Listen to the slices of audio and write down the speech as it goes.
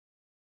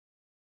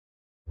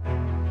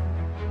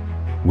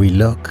We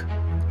look,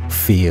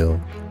 feel,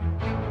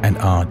 and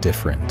are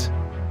different.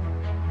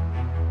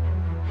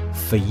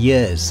 For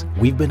years,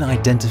 we've been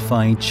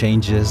identifying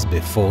changes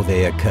before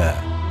they occur,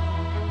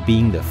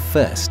 being the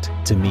first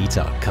to meet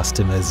our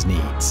customers'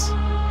 needs.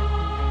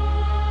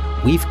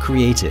 We've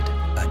created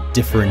a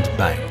different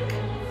bank.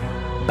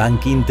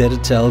 Bankinter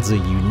tells a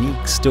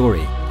unique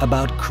story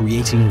about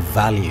creating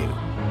value,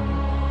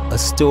 a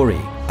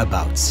story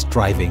about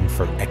striving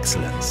for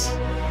excellence.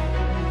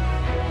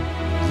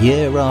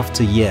 Year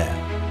after year,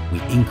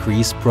 we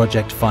increase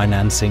project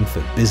financing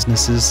for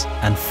businesses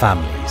and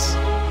families.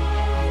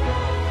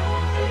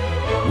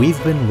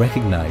 We've been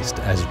recognized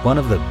as one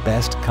of the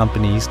best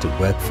companies to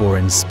work for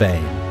in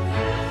Spain.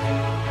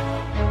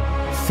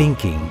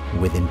 Thinking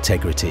with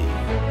integrity,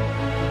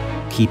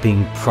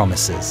 keeping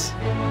promises,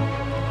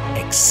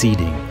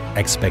 exceeding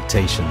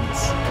expectations.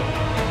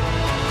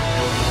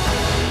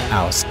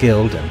 Our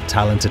skilled and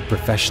talented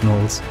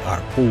professionals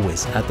are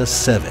always at the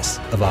service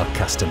of our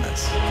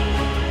customers.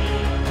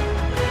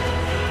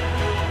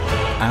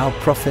 Our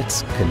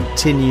profits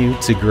continue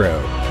to grow.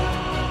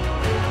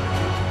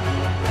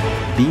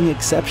 Being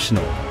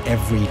exceptional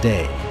every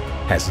day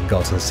has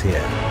got us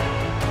here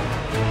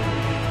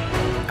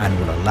and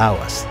will allow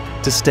us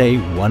to stay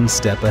one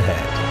step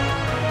ahead.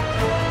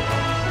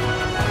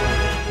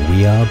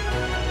 We are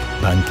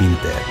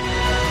Bankinter.